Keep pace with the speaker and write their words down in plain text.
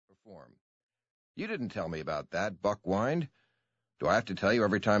platform. "You didn't tell me about that," Buck whined. "Do I have to tell you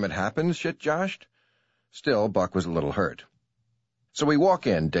every time it happens?" Shit joshed. Still, Buck was a little hurt. "So we walk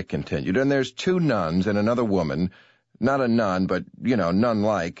in," Dick continued, "and there's two nuns and another woman, not a nun, but,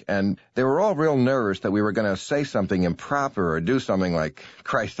 nun-like, and they were all real nervous that we were going to say something improper or do something like,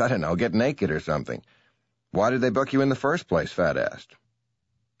 Christ, I don't know, get naked or something." "Why did they book you in the first place?" Fat asked.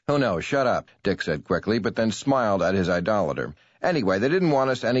 "Who knows? Shut up," Dick said quickly, but then smiled at his idolater. "Anyway, they didn't want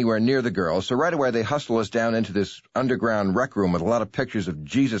us anywhere near the girls, so right away they hustled us down into this underground rec room with a lot of pictures of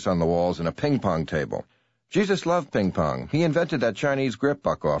Jesus on the walls and a ping-pong table. Jesus loved ping-pong. He invented that Chinese grip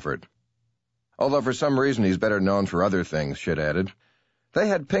Buck offered. Although for some reason he's better known for other things," Shit added. "They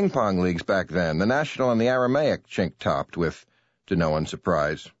had ping-pong leagues back then, the National and the Aramaic," Chink topped with, to no one's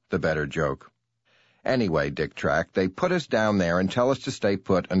surprise, the better joke. "Anyway," Dick tracked, "they put us down there and tell us to stay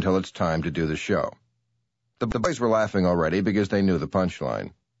put until it's time to do the show." The boys were laughing already because they knew the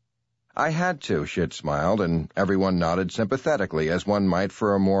punchline. "I had to," Shit smiled, and everyone nodded sympathetically, as one might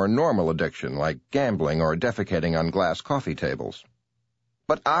for a more normal addiction, like gambling or defecating on glass coffee tables.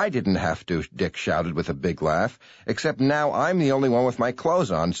 "But I didn't have to," Dick shouted with a big laugh, "except now I'm the only one with my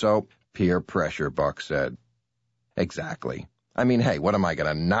clothes on, so—" "Peer pressure," Buck said. "Exactly. I mean, hey, what am I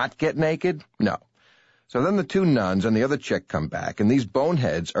going to not get naked? No. So then the two nuns and the other chick come back, and these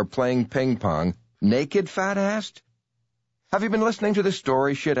boneheads are playing ping-pong. Naked?" Fat asked. "Have you been listening to the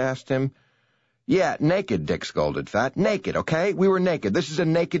story?" Shit asked him. "Yeah, naked," Dick scolded Fat. "Naked, okay? We were naked. This is a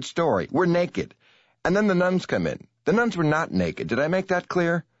naked story. We're naked. And then the nuns come in. The nuns were not naked. Did I make that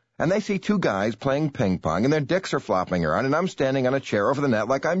clear? And they see two guys playing ping-pong, and their dicks are flopping around, and I'm standing on a chair over the net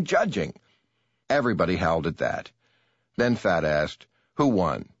like I'm judging." Everybody howled at that. Then Fat asked, "Who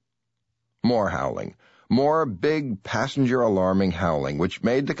won?" More howling. More big passenger-alarming howling, which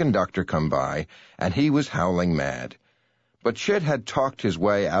made the conductor come by, and he was howling mad. But Shit had talked his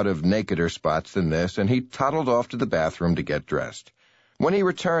way out of nakeder spots than this, and he toddled off to the bathroom to get dressed. When he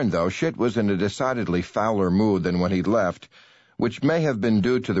returned, though, Shit was in a decidedly fouler mood than when he'd left, which may have been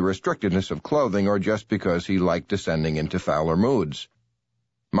due to the restrictedness of clothing or just because he liked descending into fouler moods.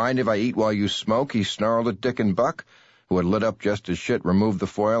 "Mind if I eat while you smoke?" he snarled at Dick and Buck, who had lit up just as Shit removed the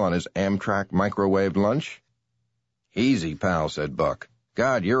foil on his Amtrak microwaved lunch. "Easy, pal," said Buck.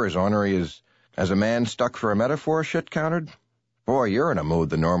 "God, you're as ornery as a man stuck for a metaphor," Shit countered. "Boy, you're in a mood,"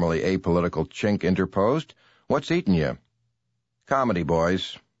 the normally apolitical Chink interposed. "What's eating you?" "Comedy,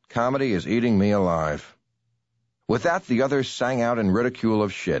 boys. Comedy is eating me alive." With that, the others sang out in ridicule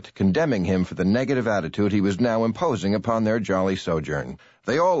of Shit, condemning him for the negative attitude he was now imposing upon their jolly sojourn.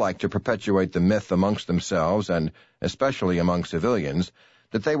 They all liked to perpetuate the myth amongst themselves, and especially among civilians,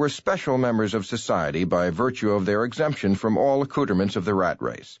 that they were special members of society by virtue of their exemption from all accoutrements of the rat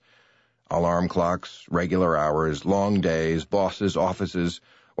race. Alarm clocks, regular hours, long days, bosses, offices,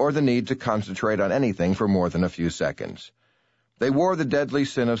 or the need to concentrate on anything for more than a few seconds. They wore the deadly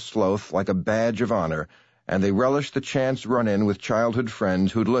sin of sloth like a badge of honor, and they relished the chance run-in with childhood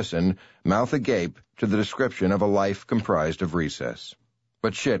friends who'd listen, mouth agape, to the description of a life comprised of recess.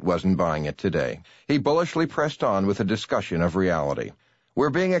 But Shit wasn't buying it today. He bullishly pressed on with a discussion of reality.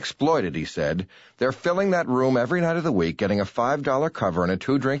 "We're being exploited," he said. "They're filling that room every night of the week, getting a $5 cover and a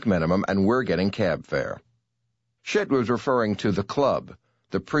 2-drink minimum, and we're getting cab fare." Shit was referring to the Club,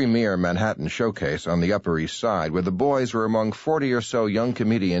 the premier Manhattan showcase on the Upper East Side, where the boys were among 40 or so young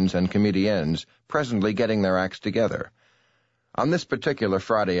comedians and comediennes presently getting their acts together. On this particular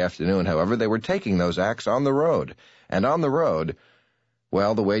Friday afternoon, however, they were taking those acts on the road, and on the road,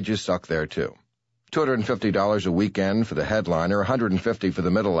 well, the wages suck there too. $250 a weekend for the headliner, $150 for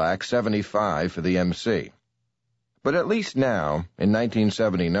the middle act, $75 for the MC. But at least now, in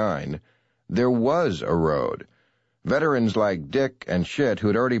 1979, there was a road. Veterans like Dick and Shit, who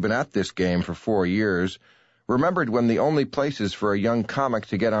had already been at this game for 4 years, remembered when the only places for a young comic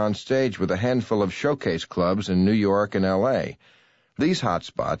to get on stage were a handful of showcase clubs in New York and L.A. These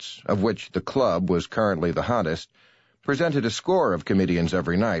hotspots, of which the Club was currently the hottest, presented a score of comedians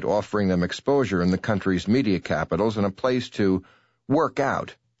every night, offering them exposure in the country's media capitals and a place to work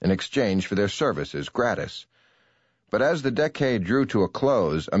out in exchange for their services gratis. But as the decade drew to a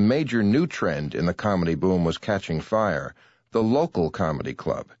close, a major new trend in the comedy boom was catching fire: the local comedy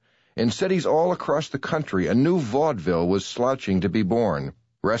club. In cities all across the country, a new vaudeville was slouching to be born.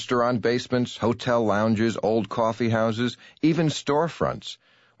 Restaurant basements, hotel lounges, old coffee houses, even storefronts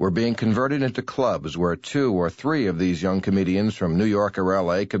were being converted into clubs where 2 or 3 of these young comedians from New York or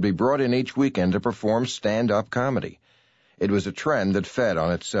L.A. could be brought in each weekend to perform stand-up comedy. It was a trend that fed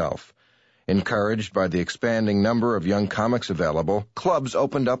on itself. Encouraged by the expanding number of young comics available, clubs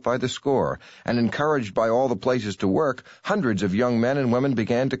opened up by the score, and encouraged by all the places to work, hundreds of young men and women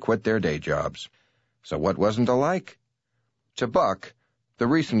began to quit their day jobs. So what wasn't to like? To Buck, the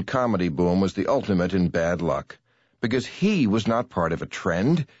recent comedy boom was the ultimate in bad luck, because he was not part of a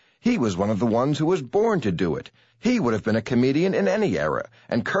trend. He was one of the ones who was born to do it. He would have been a comedian in any era,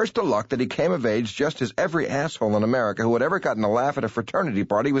 and cursed the luck that he came of age just as every asshole in America who had ever gotten a laugh at a fraternity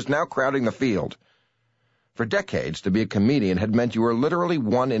party was now crowding the field. For decades, to be a comedian had meant you were literally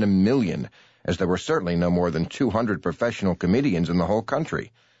one in a million, as there were certainly no more than 200 professional comedians in the whole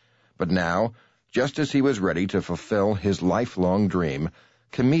country. But now, just as he was ready to fulfill his lifelong dream,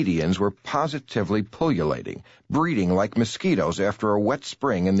 comedians were positively pullulating, breeding like mosquitoes after a wet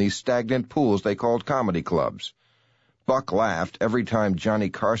spring in these stagnant pools they called comedy clubs. Buck laughed every time Johnny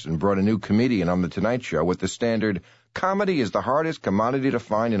Carson brought a new comedian on The Tonight Show with the standard, "Comedy is the hardest commodity to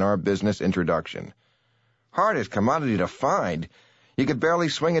find in our business" introduction. Hardest commodity to find? You could barely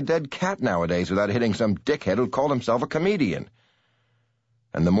swing a dead cat nowadays without hitting some dickhead who called himself a comedian.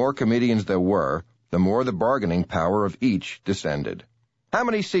 And the more comedians there were, the more the bargaining power of each descended. "How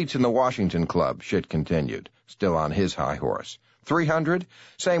many seats in the Washington Club?" Shit continued, still on his high horse. 300?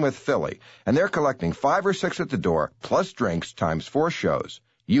 Same with Philly, and they're collecting 5 or 6 at the door, plus drinks times 4 shows.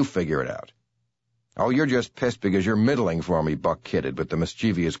 You figure it out. "Oh, you're just pissed because you're middling for me," Buck kidded with the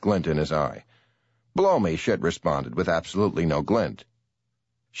mischievous glint in his eye. "Blow me," Shit responded, with absolutely no glint.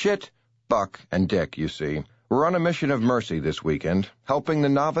 Shit, Buck, and Dick, you see, were on a mission of mercy this weekend, helping the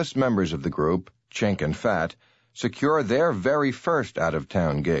novice members of the group, Chink and Fat, secure their very first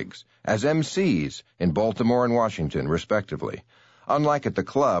out-of-town gigs, as MCs in Baltimore and Washington, respectively. Unlike at the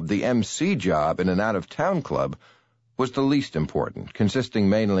club, the MC job in an out-of-town club was the least important, consisting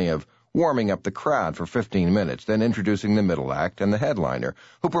mainly of warming up the crowd for 15 minutes, then introducing the middle act and the headliner,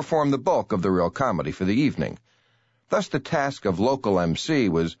 who performed the bulk of the real comedy for the evening. Thus the task of local MC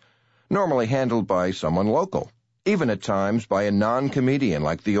was normally handled by someone local, even at times by a non-comedian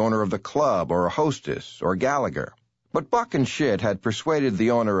like the owner of the club or a hostess or Gallagher. But Buck and Shit had persuaded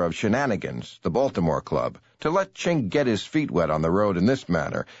the owner of Shenanigans, the Baltimore club, to let Chink get his feet wet on the road in this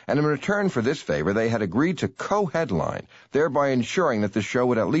manner, and in return for this favor they had agreed to co-headline, thereby ensuring that the show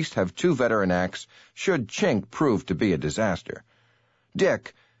would at least have 2 veteran acts should Chink prove to be a disaster.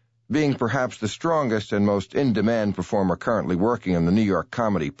 Dick, being perhaps the strongest and most in-demand performer currently working in the New York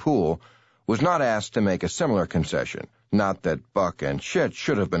comedy pool, was not asked to make a similar concession, not that Buck and Shit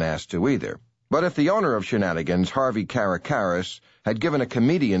should have been asked to either. But if the owner of Shenanigans, Harvey Karakaris, had given a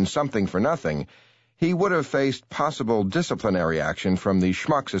comedian something for nothing, he would have faced possible disciplinary action from the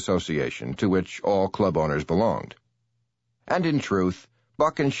Schmucks Association, to which all club owners belonged. And in truth,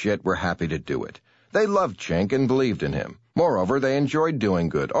 Buck and Shit were happy to do it. They loved Chink and believed in him. Moreover, they enjoyed doing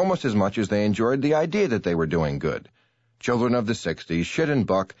good, almost as much as they enjoyed the idea that they were doing good. Children of the 60s, Shit and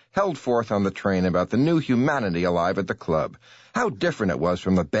Buck held forth on the train about the new humanity alive at the club. How different it was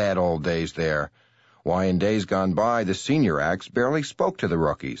from the bad old days there. Why, in days gone by, the senior acts barely spoke to the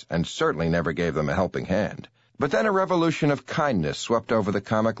rookies, and certainly never gave them a helping hand. But then a revolution of kindness swept over the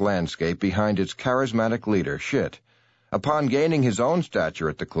comic landscape behind its charismatic leader, Shit. Upon gaining his own stature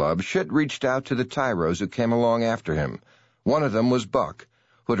at the club, Shit reached out to the tyros who came along after him. One of them was Buck,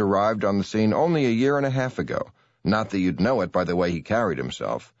 who had arrived on the scene only a year and a half ago. Not that you'd know it by the way he carried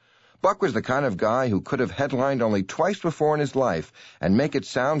himself. Buck was the kind of guy who could have headlined only twice before in his life and make it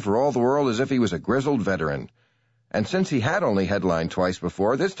sound for all the world as if he was a grizzled veteran. And since he had only headlined twice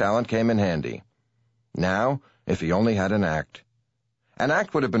before, this talent came in handy. Now, if he only had an act. An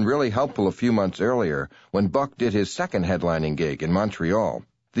act would have been really helpful a few months earlier, when Buck did his second headlining gig in Montreal.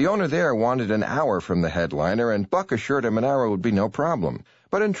 The owner there wanted an hour from the headliner, and Buck assured him an hour would be no problem.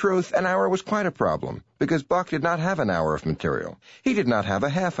 But in truth, an hour was quite a problem, because Buck did not have an hour of material. He did not have a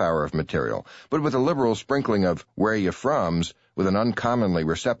half hour of material, but with a liberal sprinkling of where you froms, with an uncommonly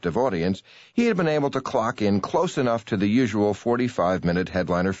receptive audience, he had been able to clock in close enough to the usual 45-minute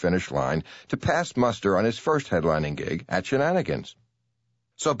headliner finish line to pass muster on his first headlining gig at Shenanigans.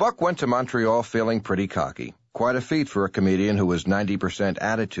 So Buck went to Montreal feeling pretty cocky. Quite a feat for a comedian who was 90%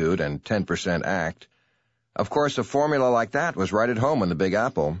 attitude and 10% act. Of course, a formula like that was right at home in the Big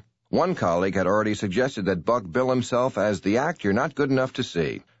Apple. One colleague had already suggested that Buck bill himself as the act you're not good enough to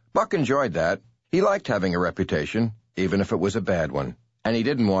see. Buck enjoyed that. He liked having a reputation, even if it was a bad one, and he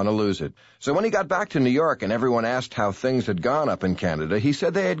didn't want to lose it. So when he got back to New York and everyone asked how things had gone up in Canada, he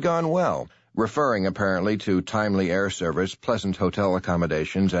said they had gone well, referring apparently to timely air service, pleasant hotel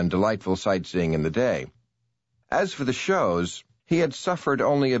accommodations, and delightful sightseeing in the day. As for the shows, he had suffered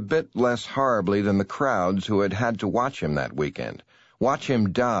only a bit less horribly than the crowds who had had to watch him that weekend. watch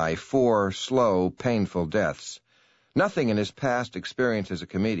him die 4 slow, painful deaths. Nothing in his past experience as a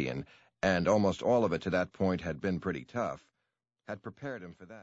comedian, and almost all of it to that point had been pretty tough, had prepared him for that.